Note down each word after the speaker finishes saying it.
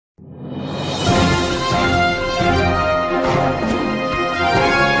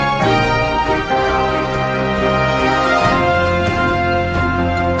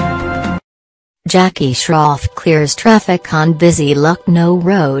Jackie Shroff clears traffic on busy Lucknow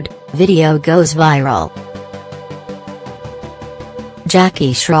road, video goes viral.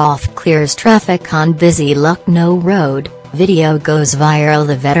 Jackie Shroff clears traffic on busy Lucknow road, video goes viral.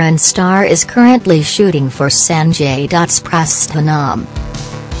 The veteran star is currently shooting for Sanjay Dutt's Prassthanam.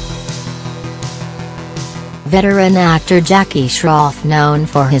 Veteran actor Jackie Shroff, known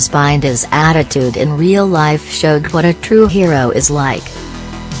for his bindass attitude in real life, showed what a true hero is like.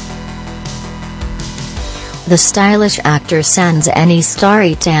 The stylish actor sans any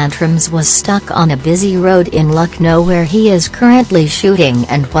starry tantrums was stuck on a busy road in Lucknow where he is currently shooting,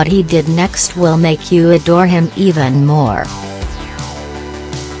 and what he did next will make you adore him even more.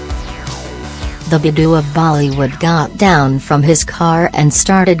 The Biddu of Bollywood got down from his car and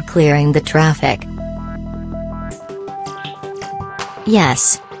started clearing the traffic.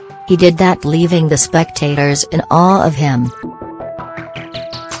 Yes, he did that, leaving the spectators in awe of him.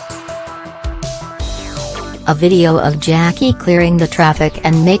 A video of Jackie clearing the traffic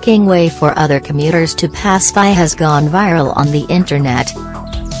and making way for other commuters to pass by has gone viral on the internet.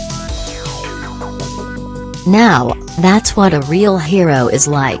 Now, that's what a real hero is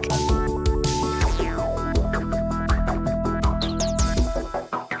like.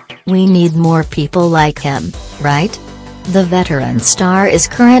 We need more people like him, right? The veteran star is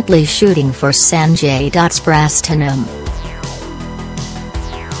currently shooting for Sanjay Dutt's Prassthanam.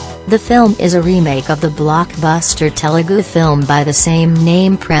 The film is a remake of the blockbuster Telugu film by the same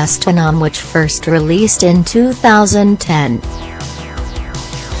name Prassthanam, which first released in 2010.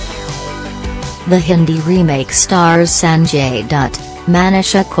 The Hindi remake stars Sanjay Dutt,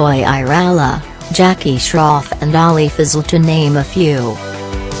 Manisha Koirala, Jackie Shroff and Ali Fazal, to name a few.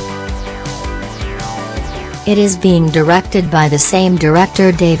 It is being directed by the same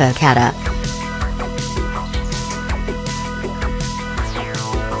director Devakata.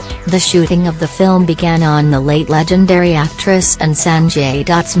 The shooting of the film began on the late legendary actress and Sanjay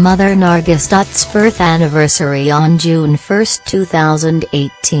Dutt's mother Nargis Dutt's birth anniversary on June 1,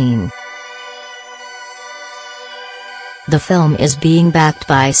 2018. The film is being backed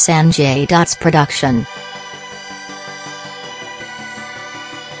by Sanjay Dutt's production.